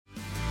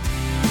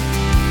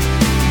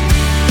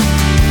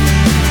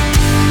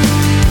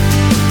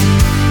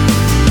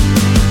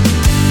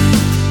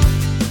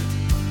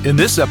In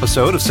this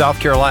episode of South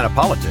Carolina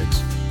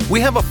Politics, we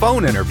have a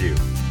phone interview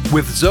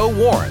with Zoe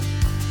Warren,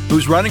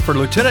 who's running for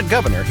Lieutenant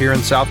Governor here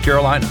in South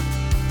Carolina.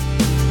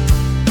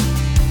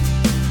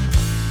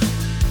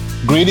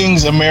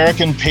 Greetings,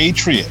 American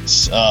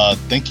patriots.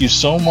 Thank you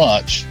so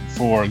much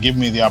for giving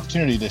me the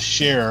opportunity to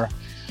share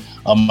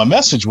my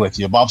message with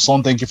you. Bob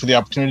Sloan, thank you for the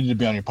opportunity to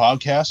be on your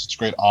podcast. It's a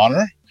great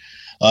honor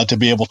to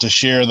be able to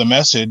share the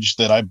message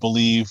that I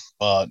believe,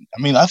 I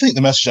think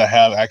the message I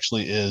have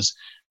actually is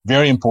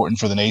very important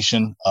for the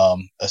nation,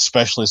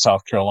 especially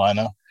South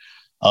Carolina,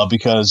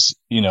 because,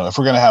 if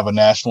we're going to have a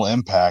national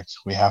impact,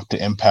 we have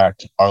to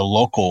impact our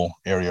local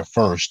area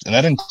first. And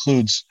that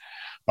includes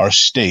our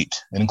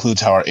state. It includes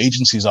how our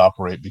agencies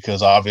operate,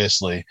 because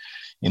obviously,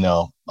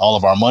 all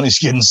of our money's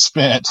getting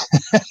spent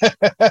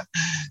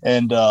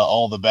and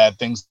all the bad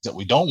things that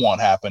we don't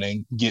want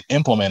happening get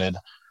implemented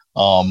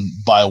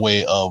by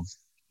way of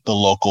the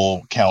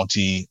local,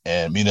 county,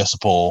 and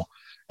municipal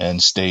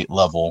and state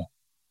level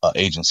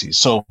agencies.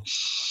 So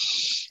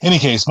in any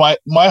case,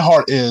 my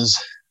heart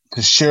is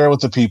to share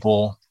with the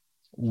people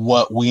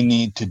what we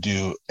need to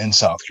do in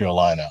South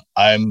Carolina.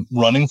 I'm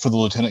running for the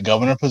lieutenant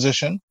governor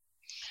position.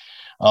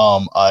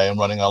 I am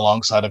running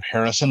alongside of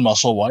Harrison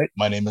Musselwhite.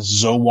 My name is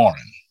Zoe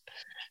Warren,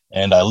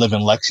 and I live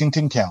in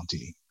Lexington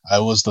County. I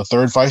was the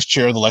third vice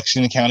chair of the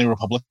Lexington County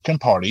Republican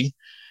Party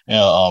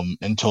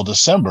until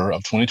December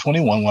of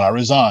 2021, when I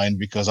resigned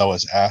because I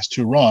was asked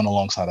to run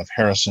alongside of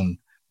Harrison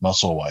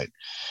Musselwhite.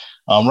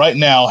 Right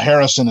now,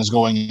 Harrison is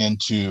going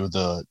into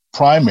the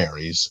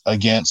primaries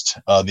against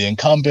the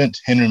incumbent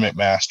Henry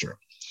McMaster.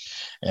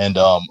 And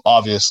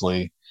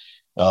obviously,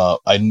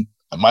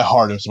 my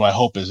heart is, my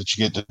hope is that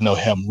you get to know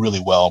him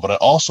really well. But I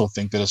also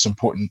think that it's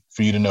important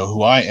for you to know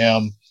who I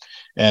am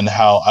and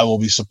how I will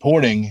be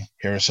supporting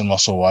Harrison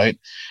Musselwhite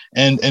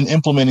and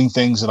implementing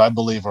things that I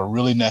believe are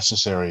really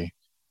necessary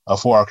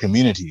for our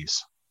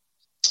communities.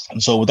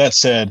 And so with that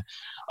said,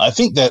 I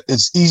think that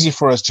it's easy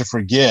for us to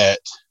forget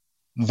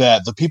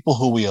that the people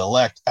who we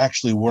elect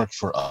actually work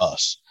for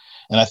us.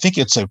 And I think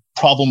it's a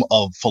problem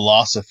of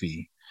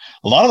philosophy.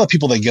 A lot of the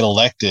people that get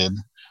elected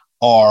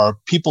are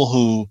people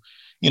who,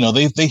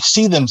 they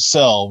see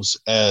themselves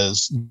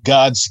as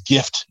God's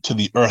gift to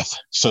the earth,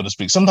 so to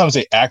speak. Sometimes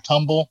they act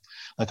humble,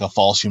 like a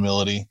false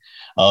humility,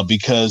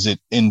 because it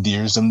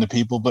endears them to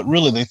people. But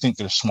really, they think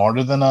they're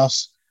smarter than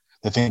us.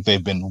 They think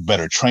they've been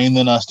better trained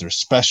than us. They're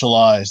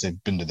specialized.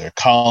 They've been to their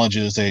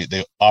colleges. They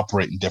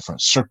operate in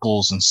different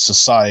circles and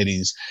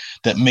societies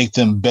that make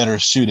them better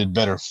suited,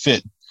 better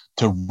fit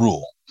to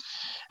rule.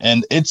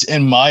 And it's,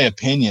 in my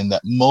opinion,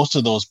 that most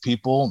of those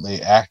people, they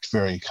act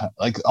very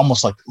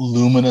almost like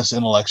luminous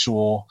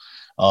intellectual,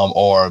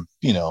 or,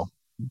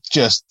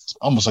 just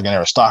almost like an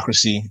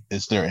aristocracy.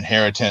 It's their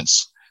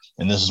inheritance,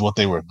 and this is what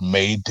they were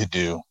made to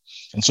do.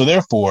 And so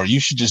therefore, you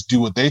should just do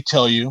what they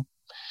tell you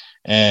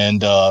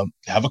and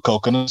have a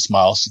coconut,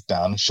 smile, sit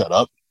down and shut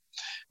up,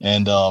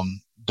 and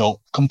don't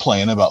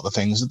complain about the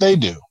things that they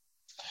do,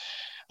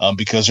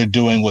 because they're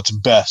doing what's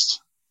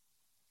best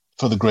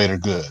for the greater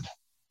good.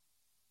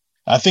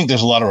 I think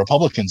there's a lot of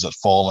Republicans that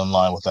fall in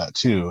line with that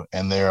too,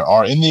 and there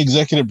are in the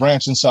executive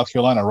branch in South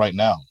Carolina right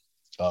now,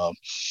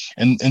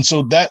 and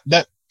so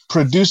that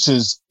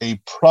produces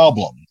a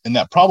problem, and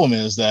that problem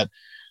is that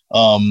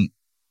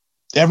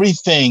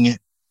everything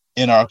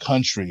in our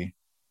country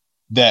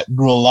that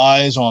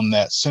relies on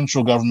that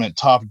central government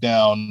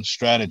top-down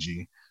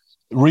strategy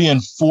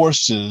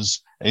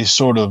reinforces a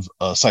sort of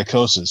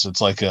psychosis.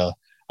 It's like a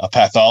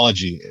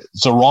pathology.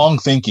 It's a wrong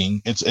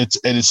thinking. It's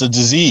a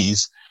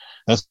disease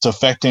that's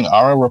affecting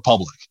our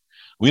republic.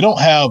 We don't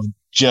have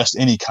just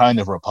any kind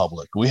of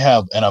republic. We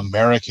have an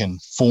American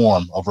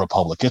form of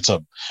republic.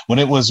 When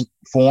it was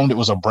formed, it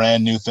was a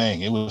brand new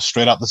thing. It was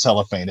straight out the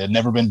cellophane. It had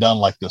never been done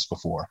like this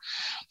before,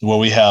 where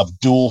we have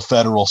dual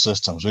federal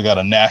systems. We got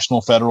a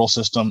national federal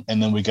system,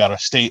 and then we got a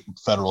state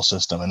federal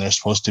system, and they're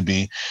supposed to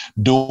be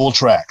dual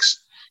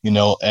tracks,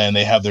 and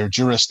they have their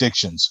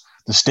jurisdictions.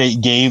 The state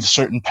gave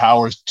certain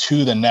powers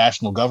to the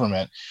national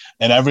government,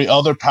 and every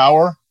other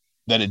power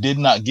that it did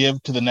not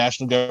give to the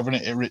national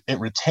government, it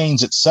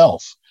retains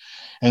itself.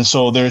 And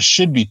so there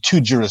should be two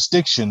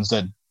jurisdictions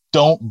that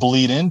don't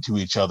bleed into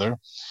each other,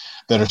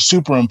 that are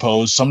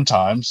superimposed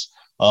sometimes.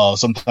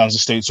 Sometimes the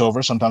state's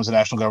over, sometimes the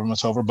national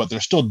government's over, but they're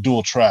still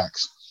dual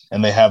tracks,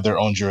 and they have their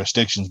own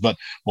jurisdictions. But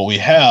what we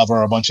have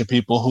are a bunch of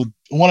people who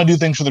want to do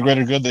things for the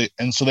greater good,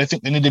 and so they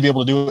think they need to be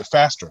able to do it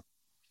faster.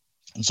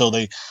 And so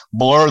they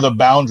blur the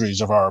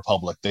boundaries of our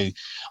republic.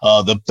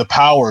 The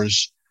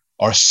powers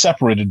are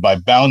separated by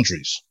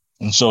boundaries.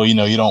 And so,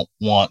 you don't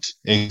want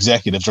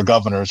executives or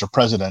governors or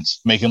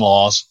presidents making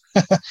laws.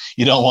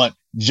 You don't want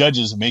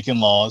judges making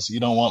laws. You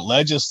don't want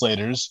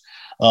legislators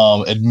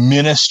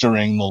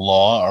administering the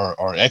law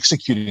or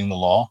executing the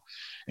law.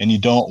 And you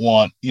don't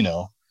want,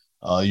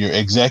 your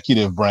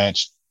executive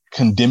branch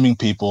condemning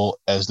people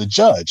as the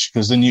judge,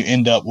 because then you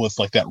end up with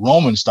like that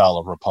Roman style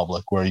of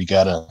republic where you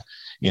got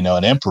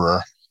an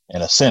emperor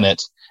and a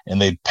senate,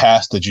 and they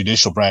pass the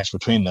judicial branch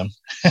between them.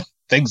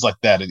 things like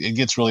that. It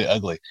gets really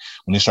ugly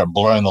when you start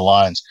blurring the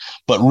lines.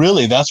 But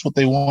really, that's what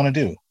they want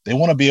to do. They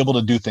want to be able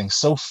to do things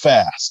so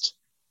fast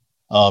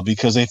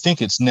because they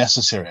think it's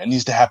necessary. It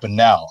needs to happen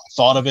now. I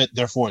thought of it,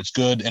 therefore it's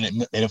good.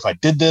 And if I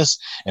did this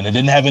and it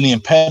didn't have any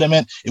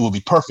impediment, it would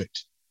be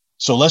perfect.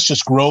 So let's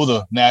just grow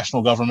the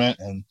national government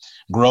and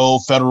grow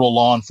federal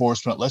law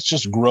enforcement. Let's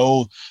just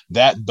grow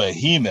that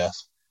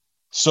behemoth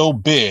so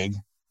big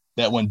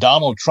that when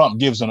Donald Trump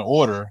gives an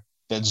order,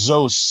 that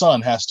Zoe's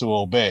son has to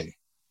obey.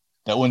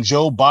 That when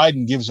Joe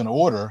Biden gives an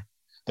order,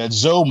 that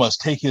Zoe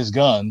must take his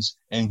guns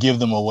and give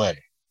them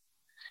away.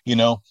 You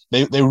know,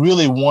 they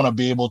really want to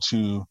be able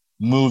to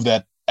move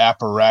that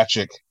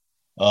apparatchik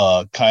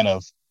kind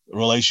of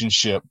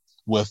relationship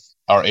with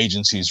our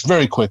agencies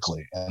very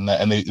quickly. And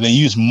they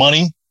use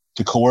money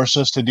to coerce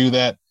us to do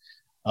that.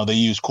 They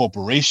use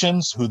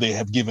corporations who they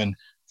have given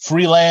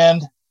free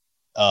land,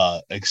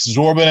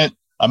 exorbitant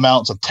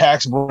amounts of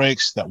tax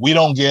breaks that we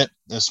don't get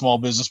as small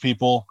business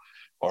people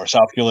or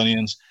South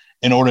Carolinians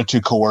in order to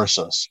coerce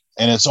us.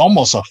 And it's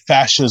almost a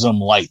fascism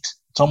light.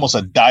 It's almost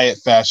a diet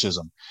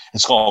fascism.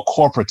 It's called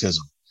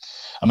corporatism.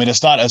 I mean,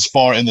 it's not as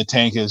far in the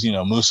tank as,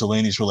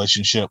 Mussolini's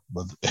relationship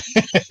with,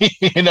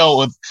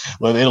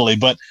 with Italy.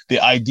 But the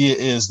idea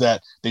is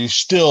that they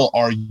still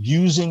are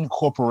using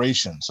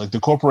corporations. Like the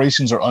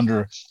corporations are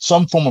under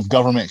some form of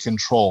government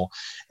control,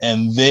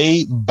 and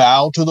they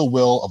bow to the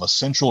will of a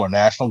central or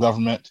national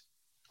government,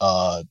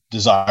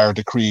 desire,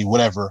 decree,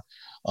 whatever.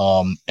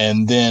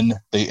 And then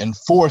they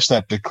enforce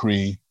that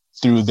decree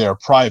through their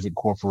private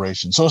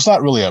corporation. So it's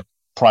not really a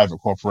private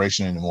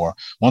corporation anymore.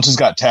 Once it's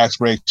got tax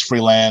breaks, free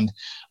land,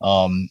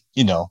 and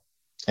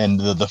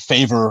the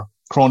favor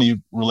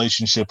crony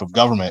relationship of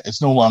government,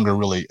 it's no longer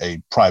really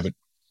a private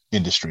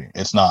industry.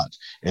 It's not.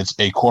 It's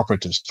a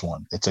corporatist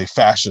one. It's a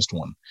fascist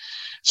one.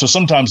 So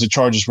sometimes the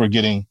charges we're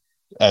getting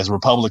as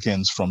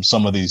Republicans from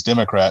some of these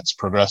Democrats,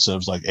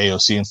 progressives like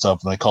AOC and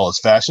stuff, and they call us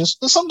fascist,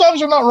 but sometimes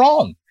they're not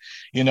wrong.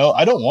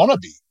 I don't want to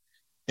be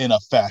in a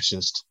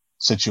fascist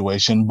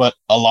situation, but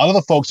a lot of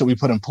the folks that we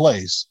put in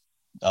place,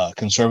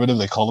 conservative,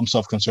 they call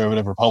themselves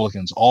conservative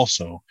Republicans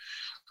also,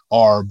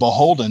 are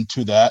beholden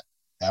to that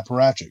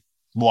apparatchik.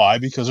 Why?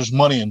 Because there's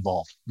money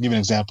involved. I'll give you an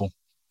example.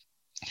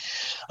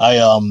 I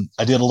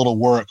did a little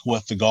work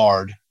with the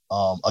Guard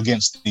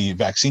against the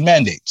vaccine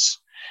mandates.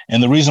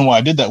 And the reason why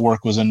I did that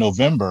work was in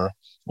November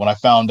when I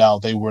found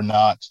out they were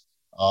not,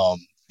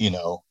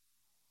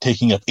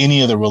 taking up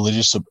any of the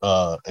religious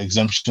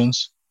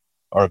exemptions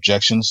or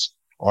objections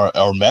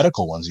or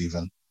medical ones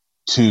even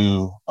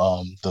to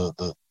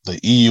the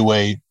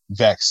EUA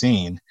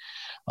vaccine.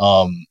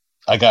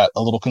 I got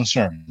a little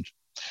concerned.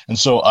 And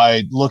so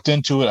I looked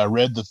into it. I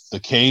read the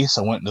case.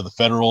 I went into the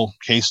federal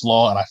case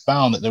law, and I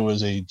found that there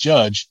was a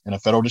judge in a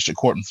federal district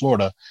court in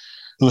Florida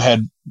who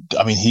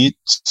he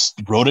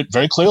wrote it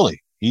very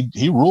clearly.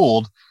 He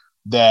ruled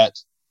that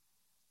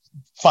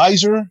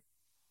Pfizer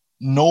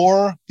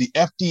nor the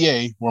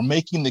FDA were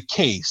making the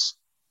case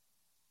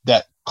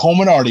that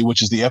Comirnaty,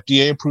 which is the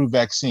FDA-approved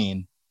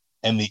vaccine,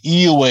 and the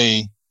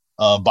EUA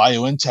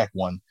BioNTech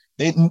one,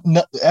 the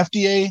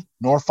FDA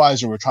nor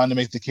Pfizer were trying to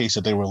make the case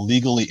that they were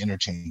legally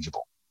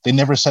interchangeable. They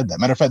never said that.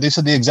 Matter of fact, they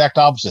said the exact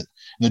opposite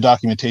in the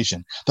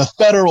documentation. The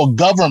federal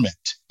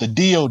government, the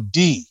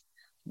DOD,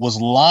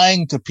 was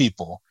lying to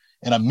people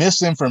in a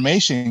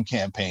misinformation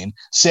campaign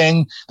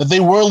saying that they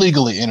were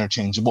legally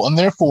interchangeable, and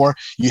therefore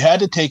you had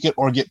to take it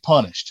or get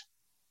punished.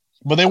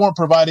 But they weren't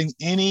providing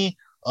any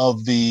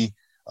of the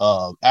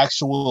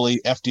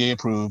actually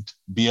FDA-approved,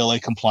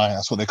 BLA compliant.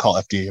 That's what they call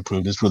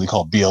FDA-approved. It's really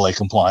called BLA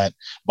compliant,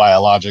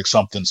 biologic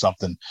something.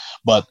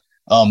 But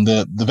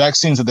the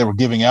vaccines that they were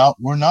giving out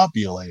were not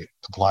BLA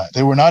compliant.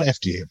 They were not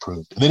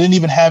FDA-approved. They didn't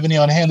even have any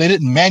on hand. They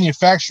didn't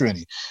manufacture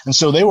any. And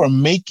so they were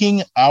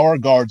making our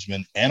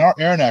guardsmen and our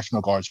Air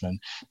National Guardsmen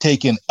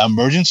take an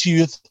emergency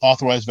use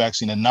authorized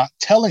vaccine and not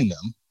telling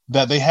them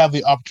that they have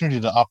the opportunity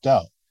to opt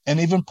out, and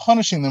even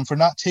punishing them for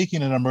not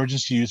taking an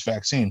emergency use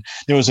vaccine.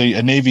 There was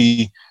a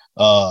Navy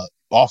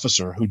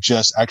officer who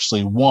just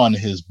actually won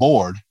his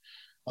board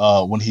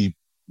when he,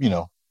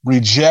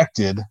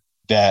 rejected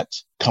that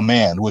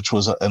command, which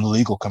was an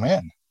illegal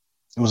command.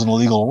 It was an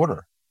illegal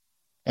order.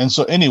 And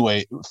so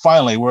anyway,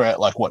 finally, we're at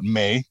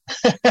May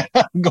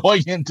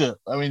going into,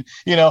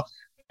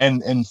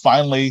 and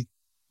finally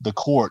the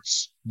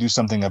courts do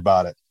something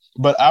about it.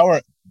 But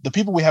the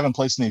people we have in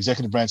place in the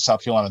executive branch of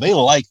South Carolina, they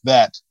like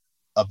that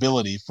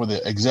ability for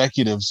the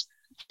executives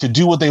to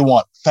do what they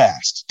want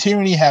fast.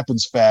 Tyranny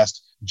happens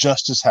fast.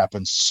 Justice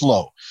happens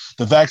slow.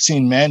 The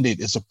vaccine mandate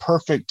is a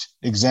perfect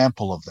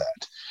example of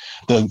that.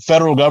 The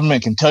federal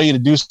government can tell you to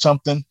do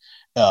something,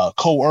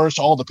 coerce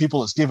all the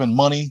people it's given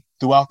money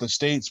throughout the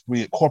states,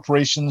 be it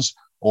corporations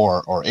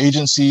or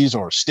agencies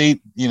or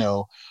state,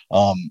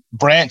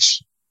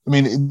 branch.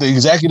 The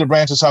executive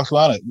branch of South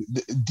Carolina,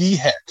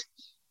 DHEC.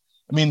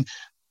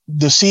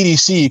 The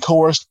CDC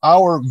coerced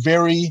our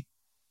very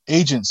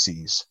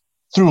agencies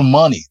through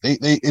money.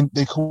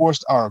 They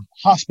coerced our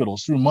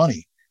hospitals through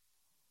money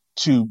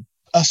to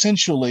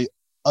essentially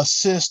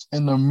assist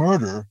in the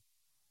murder.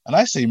 And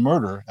I say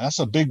murder, and that's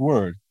a big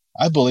word.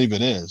 I believe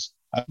it is,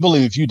 I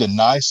believe if you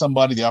deny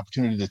somebody the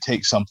opportunity to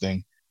take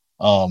something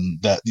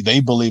that they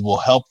believe will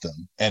help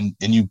them, and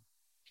you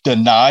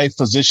deny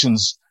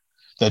physicians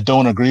that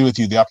don't agree with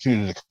you the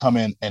opportunity to come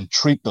in and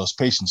treat those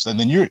patients, and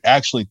then you're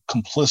actually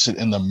complicit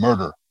in the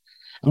murder.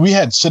 We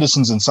had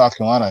citizens in South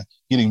Carolina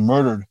getting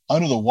murdered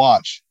under the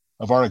watch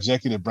of our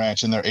executive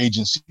branch and their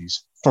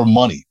agencies for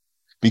money,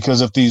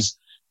 because if these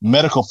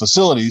medical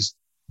facilities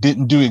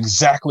didn't do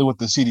exactly what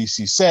the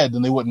CDC said,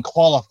 then they wouldn't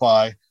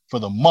qualify for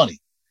the money.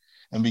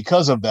 And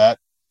because of that,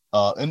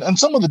 and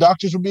some of the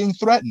doctors were being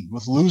threatened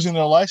with losing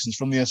their license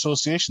from the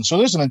association. So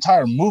there's an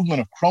entire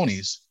movement of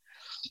cronies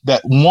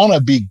that want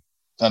to be,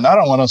 and I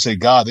don't want to say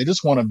God, they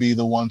just want to be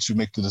the ones who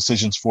make the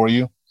decisions for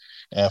you,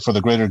 for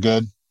the greater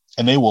good.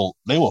 And they will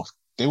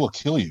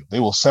kill you. They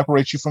will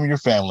separate you from your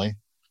family.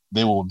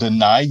 They will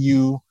deny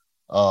you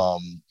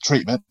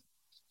treatment,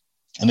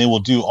 and they will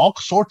do all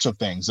sorts of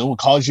things. They will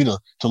cause you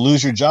to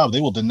lose your job.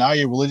 They will deny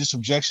you religious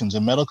objections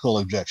and medical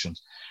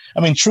objections. I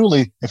mean,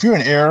 truly, if you're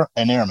an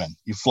airman,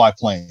 you fly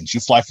planes,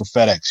 you fly for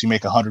FedEx, you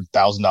make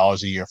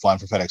 $100,000 a year flying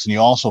for FedEx, and you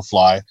also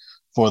fly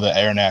for the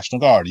Air National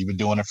Guard. You've been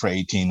doing it for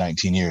 18,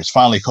 19 years.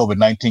 Finally,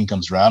 COVID-19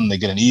 comes around and they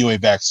get an EUA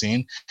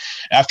vaccine.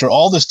 After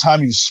all this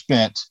time you've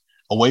spent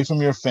away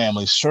from your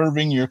family,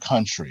 serving your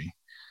country,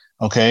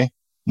 okay,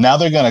 now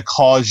they're going to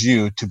cause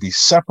you to be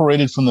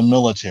separated from the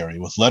military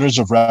with letters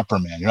of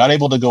reprimand. You're not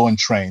able to go and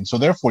train. So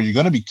therefore, you're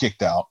going to be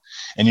kicked out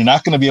and you're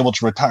not going to be able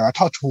to retire. I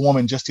talked to a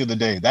woman just the other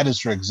day. That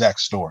is her exact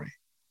story.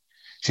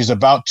 She's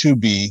about to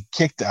be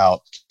kicked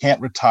out,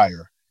 can't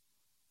retire,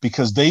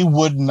 because they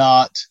would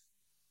not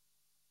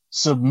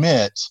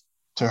submit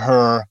to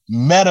her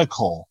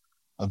medical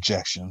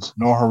objections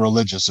nor her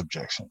religious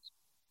objections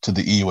to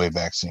the EUA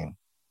vaccine.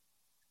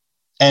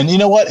 And you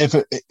know what?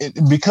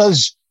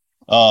 Because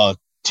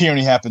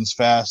tyranny happens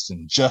fast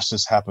and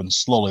justice happens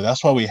slowly.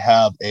 That's why we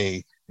have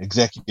a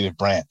executive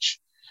branch.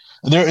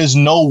 There is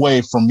no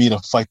way for me to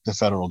fight the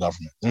federal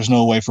government. There's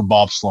no way for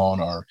Bob Sloan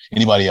or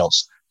anybody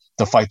else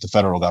to fight the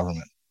federal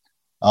government.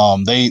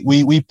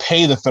 We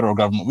pay the federal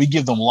government. We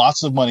give them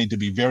lots of money to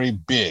be very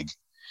big.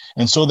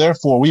 And so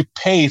therefore we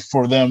pay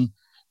for them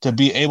to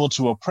be able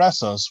to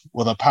oppress us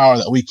with a power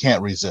that we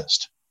can't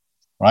resist,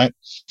 right?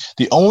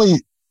 The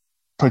only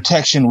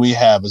protection we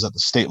have is at the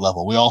state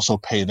level. We also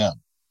pay them.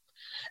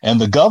 And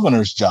the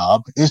governor's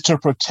job is to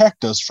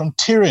protect us from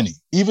tyranny,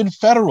 even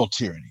federal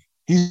tyranny.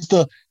 He's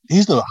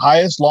the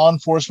highest law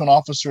enforcement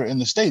officer in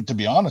the state, to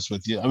be honest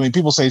with you. I mean,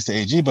 people say it's the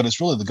AG, but it's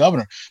really the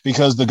governor,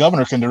 because the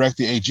governor can direct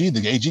the AG.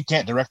 The AG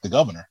can't direct the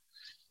governor.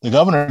 The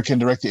governor can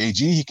direct the AG.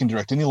 He can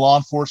direct any law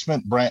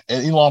enforcement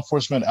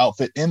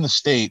outfit in the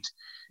state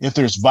if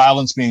there's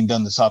violence being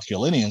done to South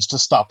Carolinians, to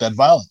stop that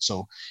violence.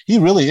 So he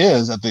really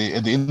is, at the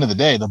end of the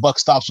day, the buck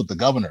stops with the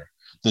governor.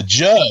 The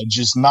judge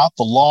is not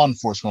the law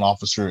enforcement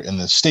officer in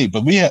the state,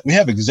 but we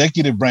have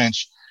executive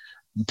branch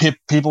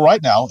people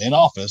right now in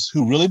office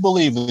who really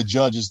believe that the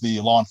judge is the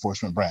law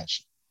enforcement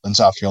branch in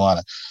South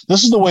Carolina.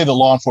 This is the way that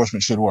law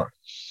enforcement should work.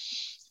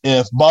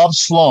 If Bob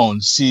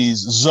Sloan sees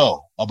Zoe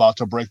about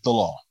to break the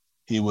law,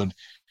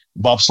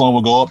 Bob Sloan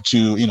will go up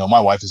to, my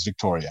wife is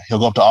Victoria. He'll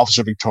go up to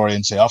Officer Victoria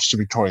and say, Officer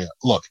Victoria,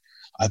 look,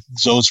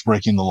 Zoe's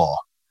breaking the law.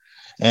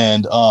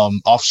 And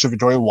Officer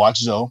Victoria will watch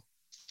Zoe.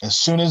 As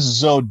soon as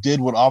Zoe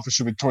did what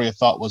Officer Victoria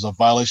thought was a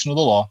violation of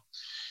the law,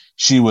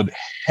 she would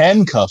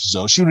handcuff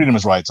Zoe. She would read him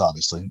his rights,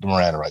 obviously, the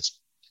Miranda rights.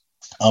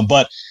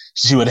 But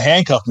she would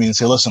handcuff me and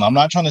say, listen, I'm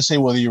not trying to say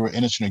whether you were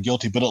innocent or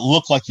guilty, but it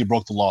looked like you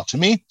broke the law to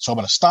me. So I'm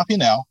going to stop you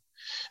now.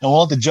 And we'll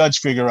let the judge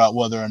figure out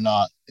whether or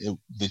not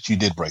that you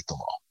did break the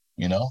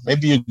law.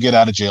 Maybe you get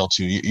out of jail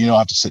too. You don't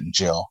have to sit in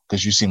jail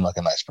because you seem like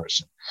a nice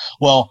person.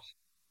 Well,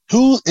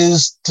 who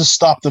is to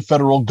stop the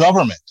federal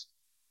government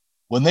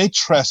when they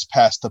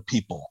trespass the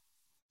people?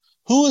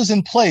 Who is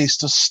in place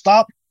to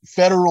stop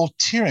federal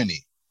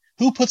tyranny?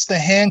 Who puts the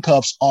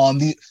handcuffs on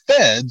the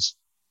feds?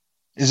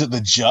 Is it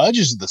the judge?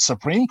 Is it the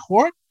Supreme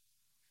Court?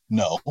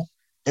 No,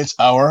 it's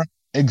our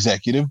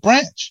executive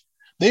branch.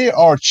 They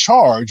are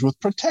charged with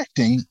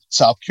protecting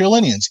South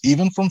Carolinians,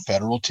 even from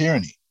federal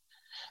tyranny.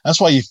 That's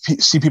why you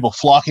see people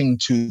flocking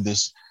to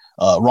this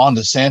Ron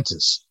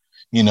DeSantis,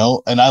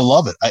 and I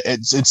love it.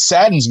 It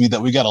saddens me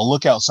that we got to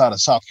look outside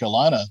of South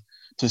Carolina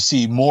to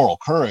see moral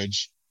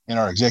courage in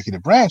our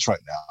executive branch right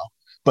now.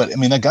 But I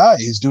mean, that guy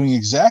is doing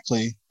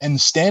exactly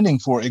and standing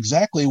for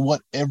exactly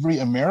what every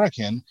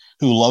American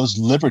who loves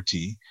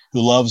liberty,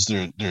 who loves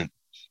their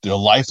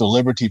life, their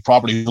liberty,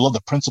 property, who love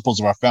the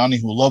principles of our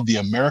founding, who love the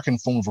American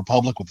form of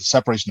republic with the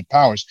separation of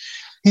powers.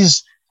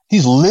 He's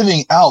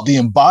living out the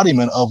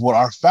embodiment of what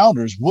our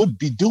founders would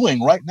be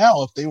doing right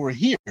now if they were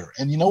here.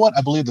 And you know what?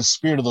 I believe the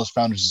spirit of those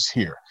founders is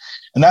here.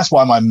 And that's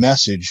why my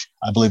message,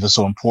 I believe, is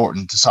so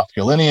important to South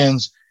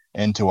Carolinians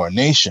and to our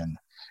nation,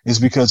 is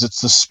because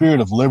it's the spirit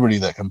of liberty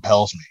that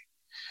compels me.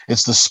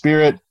 It's the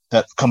spirit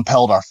that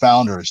compelled our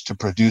founders to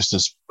produce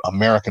this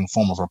American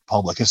form of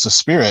republic. It's the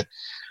spirit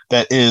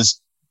that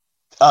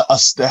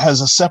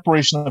has a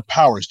separation of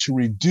powers to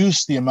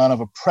reduce the amount of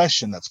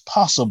oppression that's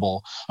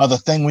possible of the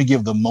thing we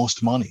give the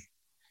most money.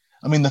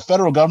 I mean, the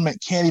federal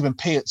government can't even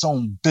pay its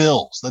own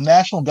bills. The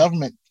national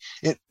government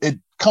It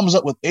comes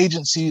up with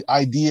agency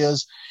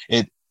ideas.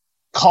 It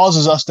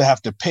causes us to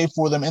have to pay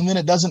for them, and then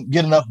it doesn't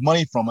get enough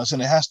money from us,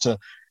 and it has to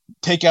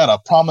take out a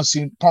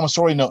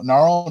promissory note in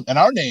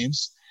our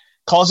names,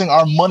 causing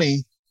our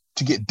money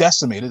to get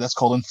decimated. That's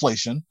called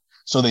inflation.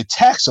 So they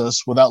tax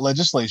us without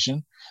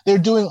legislation. They're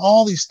doing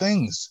all these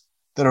things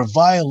that are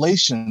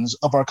violations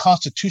of our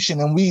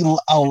Constitution, and we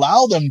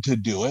allow them to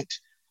do it.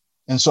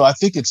 And so I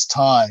think it's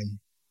time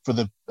for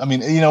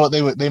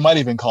they might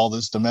even call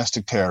this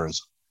domestic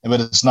terrorism,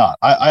 but it's not.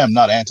 I am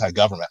not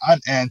anti-government. I'm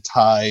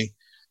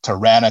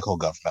anti-tyrannical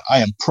government. I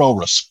am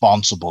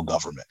pro-responsible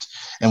government.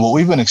 And what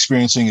we've been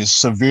experiencing is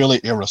severely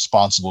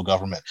irresponsible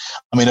government.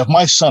 I mean,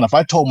 if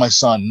I told my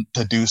son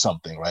to do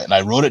something, right, and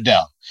I wrote it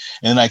down,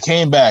 and then I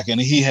came back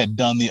and he had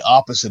done the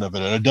opposite of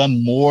it, or had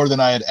done more than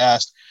I had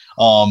asked,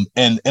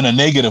 and in a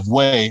negative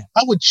way,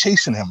 I would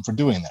chasten him for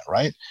doing that,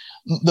 right?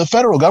 The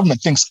federal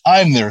government thinks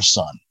I'm their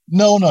son.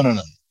 No.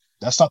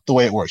 That's not the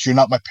way it works. You're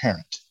not my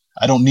parent.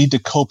 I don't need to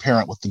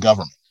co-parent with the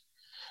government.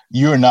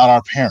 You're not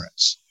our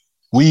parents.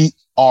 We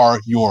are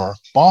your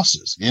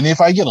bosses. And if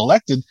I get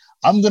elected,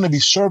 I'm going to be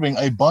serving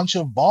a bunch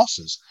of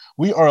bosses.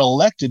 We are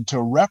elected to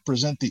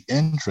represent the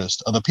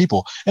interest of the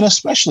people. And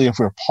especially if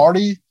we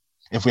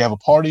have a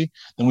party,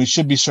 then we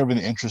should be serving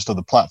the interest of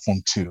the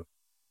platform too.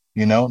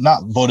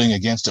 Not voting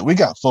against it. We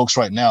got folks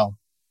right now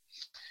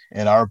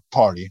in our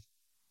party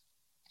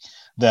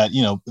that,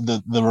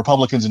 the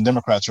Republicans and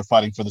Democrats are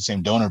fighting for the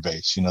same donor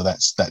base.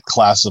 That's that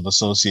class of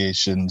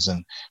associations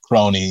and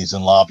cronies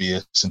and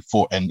lobbyists and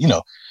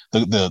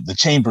the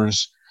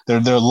chambers.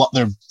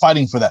 They're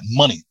fighting for that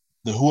money,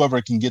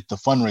 whoever can get the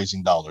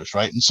fundraising dollars,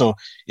 right? And so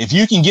if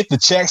you can get the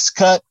checks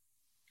cut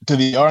to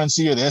the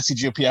RNC or the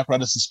SCGOP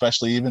apparatus,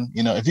 especially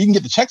if you can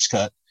get the checks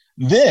cut,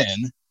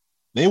 then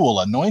they will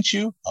anoint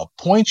you,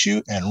 appoint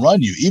you, and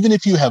run you, even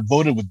if you have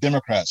voted with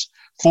Democrats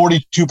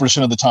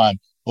 42% of the time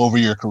over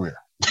your career.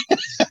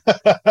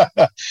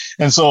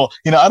 And so,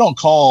 I don't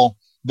call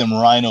them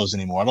rhinos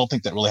anymore. I don't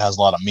think that really has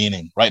a lot of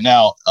meaning. Right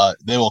now,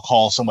 they will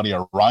call somebody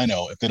a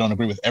rhino if they don't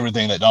agree with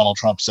everything that Donald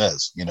Trump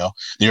says.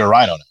 You're a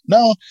rhino.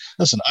 No,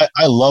 listen,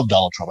 I love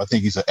Donald Trump. I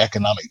think he's an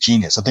economic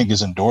genius. I think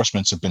his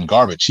endorsements have been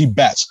garbage. He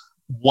bats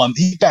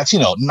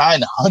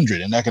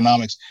 900 in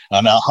economics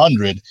and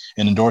 100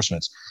 in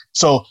endorsements.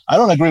 So I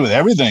don't agree with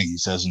everything he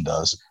says and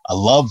does. I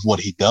love what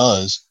he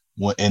does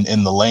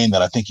in the lane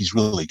that I think he's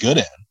really good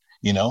in,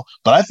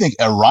 but I think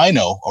a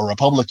rhino or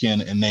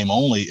Republican in name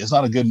only is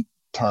not a good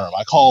term.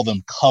 I call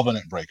them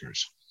covenant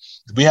breakers.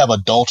 We have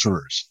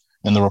adulterers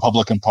in the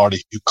Republican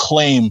Party who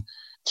claim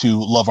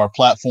to love our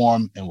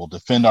platform and will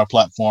defend our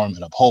platform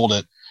and uphold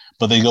it,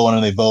 but they go in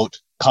and they vote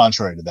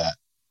contrary to that.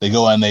 They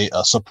go and they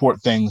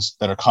support things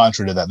that are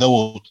contrary to that. They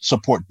will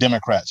support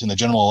Democrats in the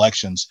general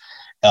elections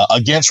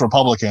against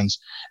Republicans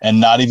and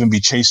not even be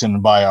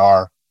chastened by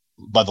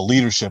the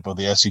leadership of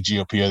the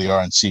SCGOP or the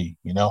RNC.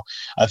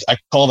 I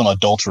call them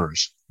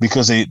adulterers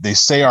because they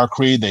say our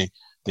creed,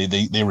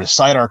 they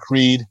recite our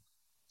creed,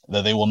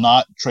 that they will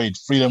not trade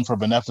freedom for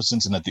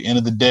beneficence, and at the end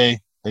of the day,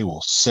 they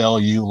will sell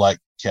you like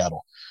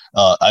cattle.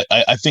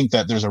 I think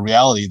that there's a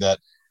reality that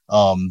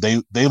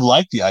they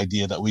like the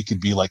idea that we could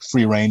be like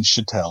free range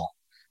chattel.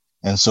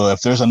 And so if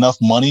there's enough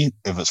money,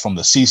 if it's from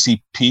the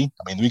CCP,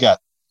 we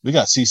got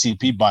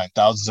CCP buying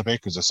thousands of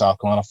acres of South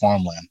Carolina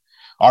farmland.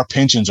 Our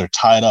pensions are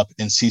tied up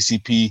in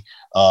CCP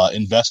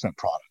investment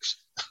products.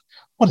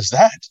 What is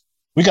that?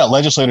 We got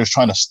legislators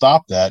trying to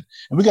stop that.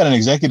 And we got an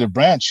executive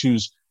branch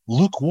who's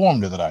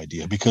lukewarm to that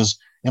idea because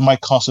it might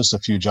cost us a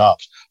few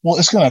jobs. Well,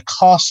 it's going to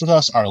cost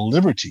us our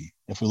liberty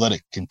if we let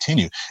it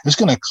continue. It's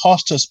going to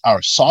cost us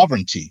our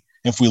sovereignty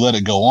if we let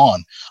it go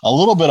on. A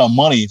little bit of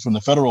money from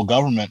the federal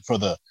government for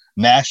the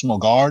National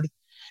Guard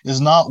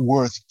is not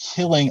worth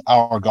killing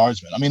our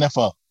guardsmen. If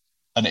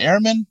an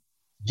airman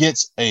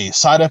gets a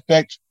side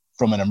effect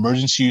from an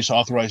emergency use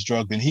authorized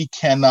drug, then he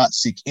cannot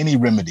seek any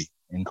remedy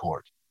in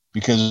court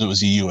because it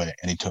was EUA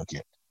and he took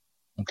it.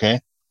 Okay.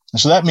 And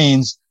so that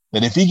means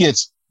that if he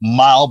gets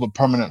mild but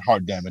permanent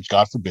heart damage,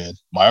 God forbid,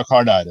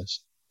 myocarditis,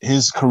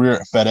 his career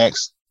at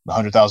FedEx, the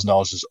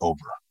 $100,000 is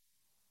over.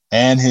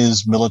 And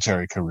his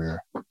military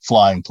career,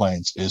 flying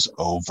planes, is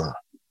over.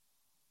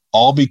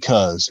 All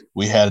because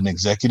we had an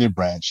executive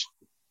branch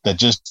that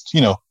just,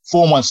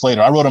 4 months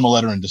later, I wrote him a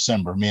letter in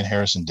December, me and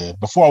Harrison did.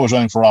 Before I was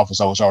running for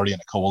office, I was already in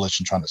a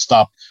coalition trying to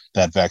stop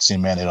that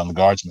vaccine mandate on the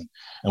guardsmen.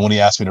 And when he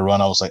asked me to run,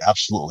 I was like,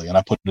 absolutely. And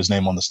I put his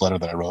name on this letter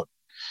that I wrote.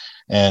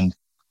 And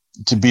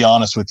to be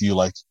honest with you,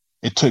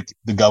 it took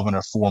the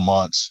governor 4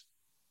 months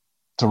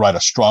to write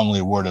a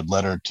strongly worded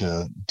letter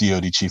to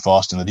DOD Chief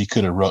Austin that he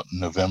could have wrote in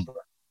November.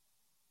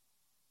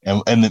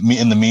 And in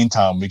the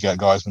meantime, we got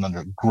guardsmen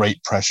under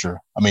great pressure.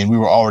 We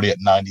were already at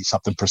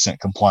 90-something%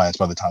 compliance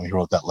by the time he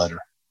wrote that letter.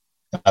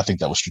 And I think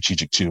that was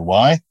strategic too.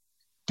 Why?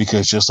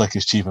 Because just like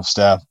his chief of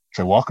staff,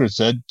 Trey Walker,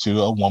 said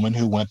to a woman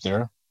who went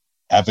there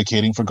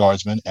advocating for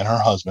guardsmen and her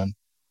husband,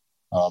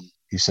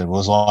 he said, well,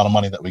 there's a lot of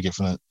money that we get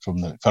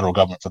from the federal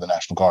government for the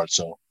National Guard.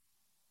 So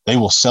they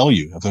will sell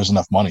you if there's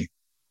enough money.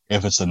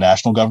 If it's the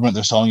national government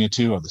they're selling you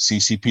to, or the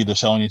CCP they're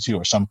selling you to,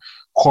 or some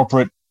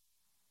corporate,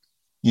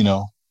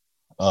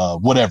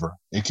 whatever.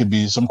 It could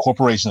be some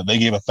corporation that they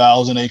gave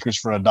 1,000 acres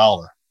for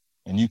 $1,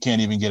 and you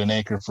can't even get an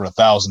acre for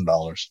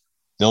 $1,000.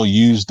 They'll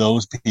use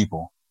those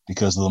people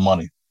because of the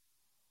money.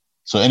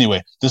 So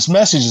anyway, this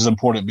message is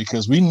important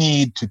because we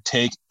need to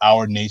take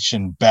our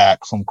nation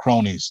back from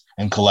cronies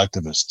and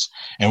collectivists.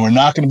 And we're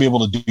not going to be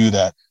able to do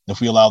that if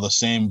we allow the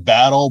same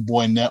bad old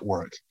boy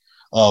network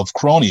of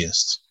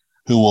cronyists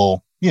who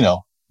will,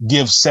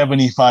 give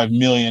 $75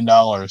 million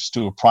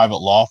to a private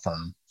law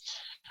firm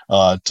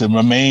to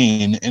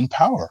remain in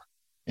power.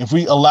 If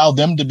we allow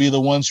them to be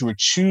the ones who are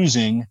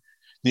choosing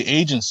the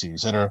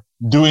agencies that are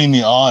doing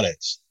the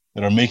audits,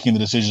 that are making the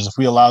decisions, if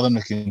we allow them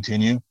to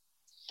continue,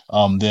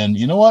 then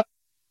you know what?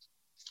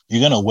 You're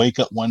going to wake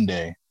up one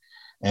day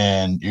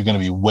and you're going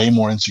to be way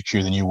more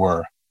insecure than you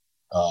were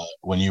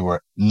when you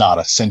were not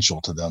essential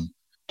to them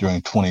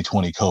during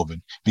 2020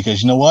 COVID.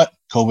 Because you know what?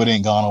 COVID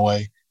ain't gone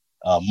away.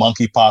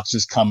 Monkeypox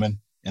is coming,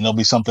 and there'll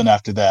be something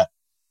after that,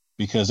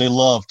 because they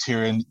love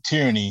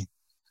tyranny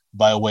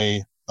by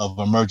way of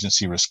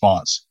emergency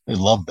response. They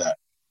love that,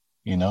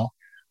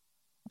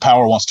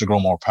 Power wants to grow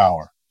more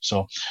power.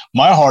 So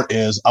my heart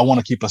is I want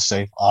to keep us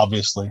safe,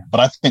 obviously, but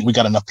I think we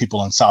got enough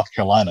people in South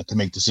Carolina to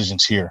make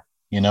decisions here.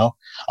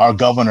 Our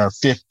governor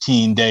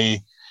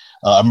 15-day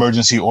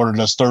emergency ordered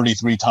us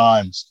 33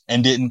 times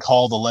and didn't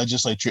call the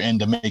legislature in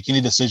to make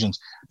any decisions.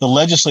 The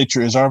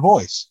legislature is our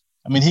voice.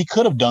 I mean, he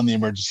could have done the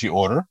emergency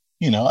order,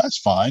 that's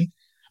fine,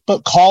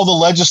 but call the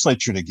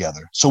legislature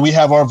together so we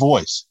have our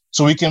voice,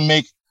 so we can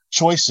make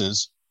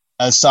choices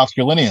as South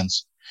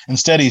Carolinians.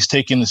 Instead, he's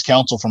taking this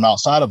counsel from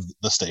outside of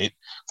the state,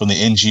 from the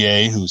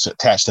NGA, who's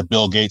attached to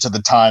Bill Gates. At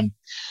the time,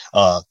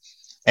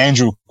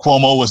 Andrew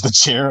Cuomo was the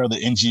chair of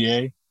the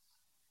NGA,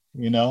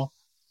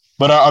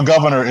 But our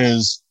governor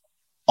is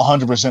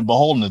 100%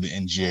 beholden to the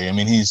NGA. I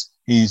mean,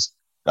 he's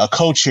a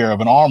co-chair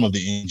of an arm of the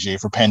NGA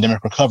for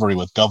pandemic recovery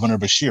with Governor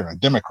Beshear, a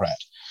Democrat.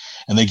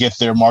 And they get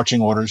their marching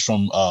orders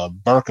from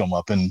Burkham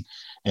up in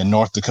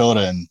North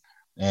Dakota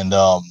and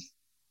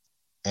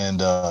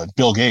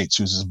Bill Gates,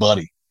 who's his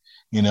buddy.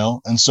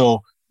 And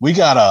so we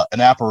got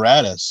an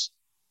apparatus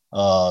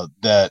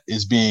that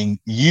is being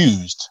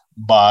used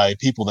by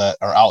people that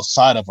are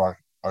outside of our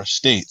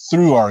state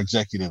through our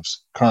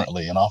executives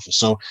currently in office.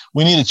 So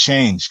we need to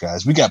change,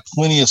 guys. We got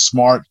plenty of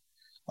smart,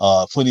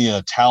 plenty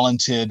of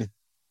talented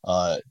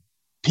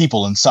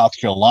people in South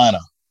Carolina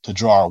to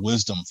draw our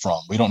wisdom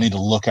from. We don't need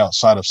to look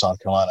outside of South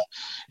Carolina.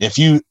 If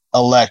you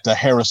elect a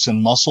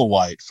Harrison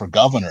Musselwhite for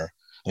governor,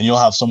 then you'll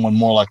have someone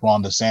more like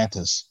Ron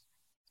DeSantis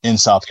in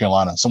South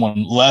Carolina,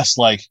 someone less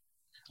like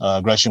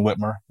Gretchen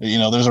Whitmer.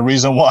 There's a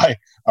reason why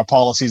our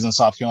policies in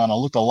South Carolina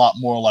look a lot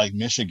more like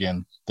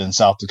Michigan than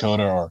South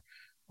Dakota,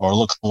 or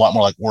look a lot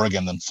more like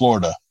Oregon than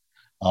Florida,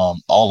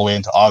 all the way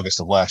into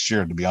August of last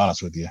year, to be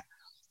honest with you.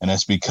 And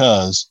it's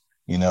because,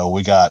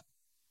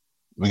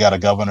 we got a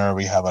governor,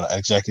 we have an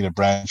executive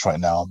branch right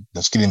now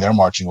that's getting their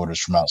marching orders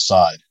from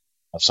outside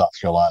of South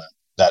Carolina,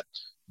 that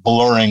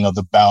blurring of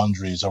the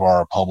boundaries of our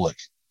republic.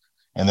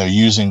 And they're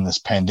using this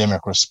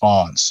pandemic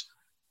response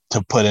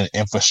to put in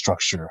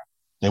infrastructure.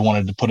 They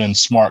wanted to put in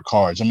smart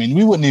cards. I mean,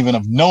 we wouldn't even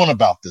have known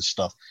about this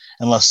stuff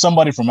unless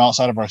somebody from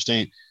outside of our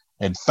state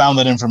had found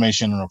that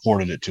information and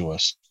reported it to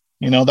us.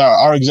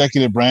 Our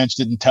executive branch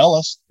didn't tell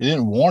us. It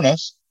didn't warn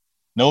us.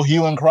 No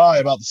hue and cry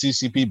about the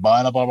CCP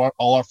buying up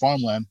all our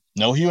farmland.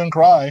 No hue and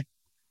cry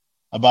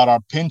about our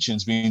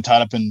pensions being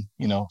tied up in,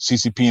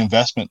 CCP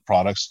investment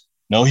products.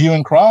 No hue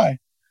and cry.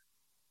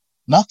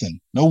 Nothing.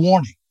 No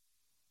warning.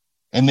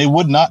 And they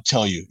would not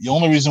tell you. The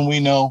only reason we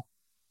know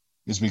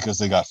is because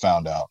they got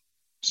found out.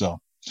 So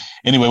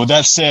anyway, with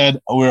that said,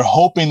 we're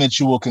hoping that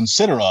you will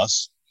consider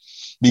us,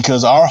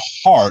 because our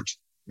heart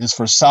is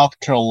for South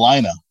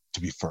Carolina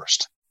to be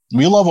first.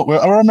 We love it.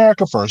 We're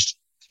America first,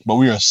 but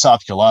we are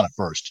South Carolina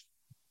first.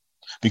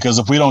 Because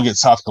if we don't get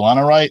South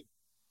Carolina right,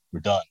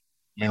 we're done.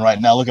 I mean, right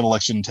now, look at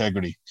election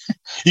integrity.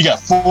 You got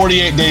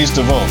 48 days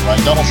to vote,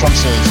 right? Donald Trump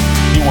says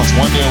he wants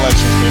one-day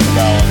elections, paper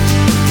ballots,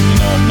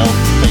 no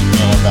fake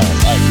mail-in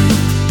ballots. I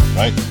agree,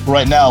 right? But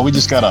right now, we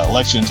just got an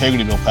election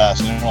integrity bill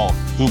passed, and they're all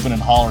hooping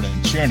and hollering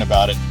and cheering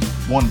about it.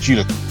 Wanted you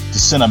to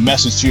send a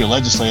message to your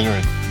legislator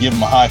and give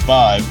them a high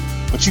five.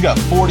 But you got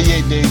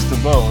 48 days to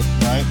vote,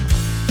 right?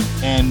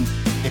 And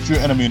if you're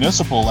in a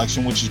municipal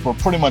election, which is where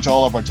pretty much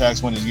all of our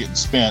tax money is getting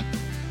spent,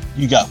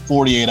 you got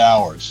 48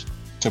 hours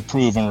to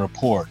prove and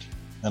report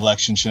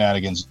election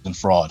shenanigans and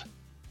fraud.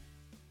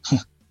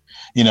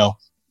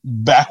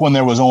 Back when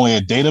there was only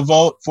a day to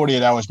vote,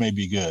 48 hours may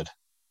be good.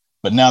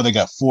 But now they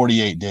got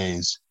 48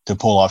 days to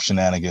pull off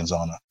shenanigans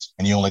on us.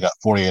 And you only got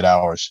 48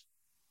 hours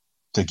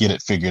to get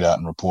it figured out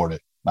and report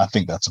it. I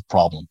think that's a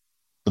problem.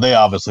 But they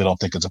obviously don't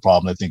think it's a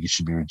problem. They think you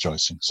should be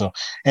rejoicing. So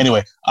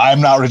anyway, I'm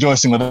not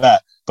rejoicing with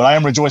that, but I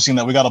am rejoicing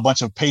that we got a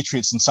bunch of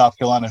patriots in South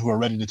Carolina who are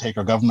ready to take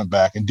our government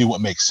back and do what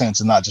makes sense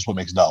and not just what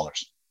makes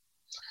dollars.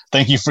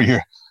 Thank you for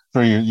your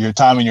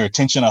time and your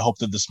attention. I hope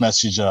that this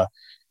message,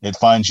 it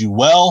finds you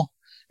well,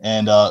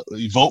 and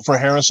vote for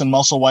Harrison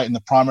Musselwhite in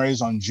the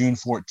primaries on June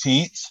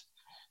 14th.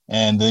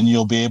 And then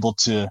you'll be able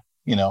to,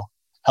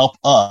 help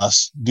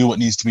us do what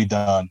needs to be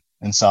done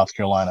in South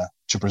Carolina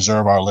to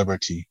preserve our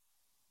liberty.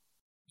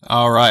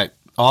 All right.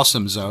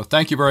 Awesome, Zoe.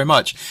 Thank you very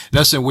much.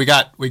 Listen, we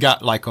got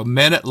like a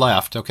minute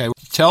left. Okay.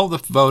 Tell the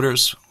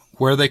voters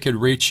where they could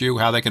reach you,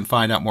 how they can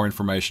find out more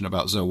information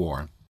about Zoe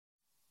Warren.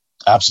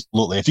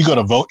 Absolutely. If you go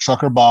to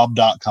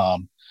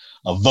votetruckerbob.com,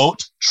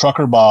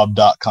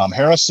 votetruckerbob.com.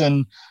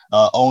 Harrison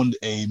owned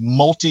a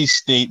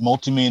multi-state,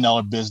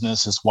 multi-million-dollar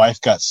business. His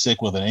wife got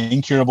sick with an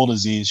incurable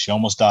disease. She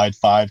almost died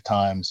 5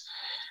 times.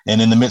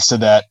 And in the midst of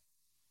that,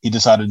 he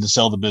decided to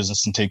sell the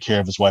business and take care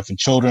of his wife and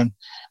children.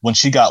 When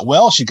she got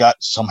well, she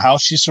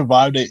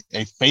survived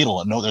a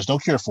fatal, there's no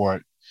cure for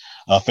it,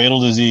 a fatal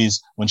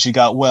disease. When she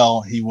got well,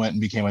 he went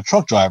and became a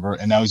truck driver,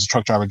 and now he's a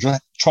truck driver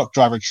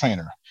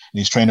trainer. And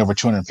he's trained over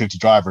 250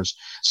 drivers.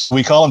 So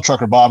we call him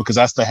Trucker Bob because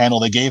that's the handle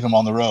they gave him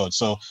on the road.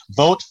 So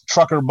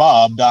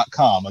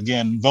votetruckerbob.com.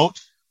 Again,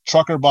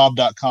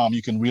 votetruckerbob.com.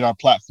 You can read our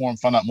platform,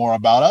 find out more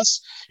about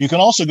us. You can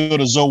also go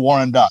to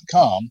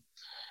zoewarren.com,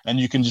 and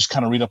you can just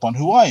kind of read up on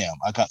who I am.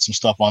 I got some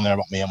stuff on there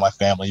about me and my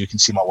family. You can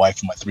see my wife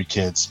and my 3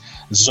 kids.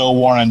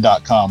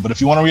 zoewarren.com. But if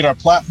you want to read our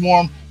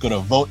platform, go to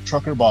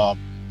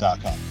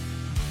votetruckerbob.com.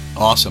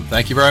 Awesome.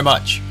 Thank you very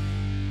much.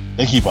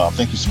 Thank you, Bob.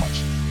 Thank you so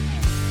much.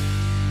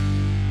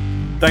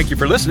 Thank you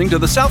for listening to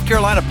the South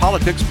Carolina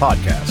Politics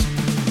Podcast.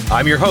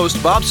 I'm your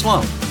host, Bob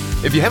Sloan.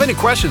 If you have any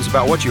questions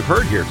about what you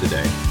heard here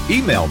today,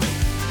 email me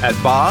at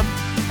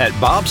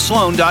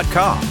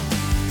bob@bobslone.com.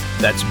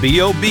 That's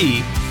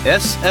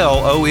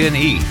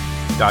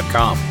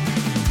BOBSLONE.com.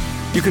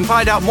 You can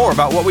find out more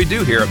about what we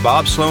do here at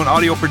Bob Sloan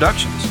Audio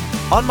Productions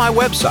on my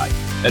website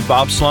at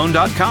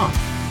bobslone.com.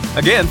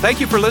 Again, thank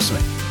you for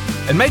listening.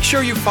 And make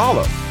sure you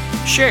follow,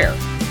 share,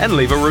 and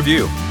leave a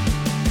review.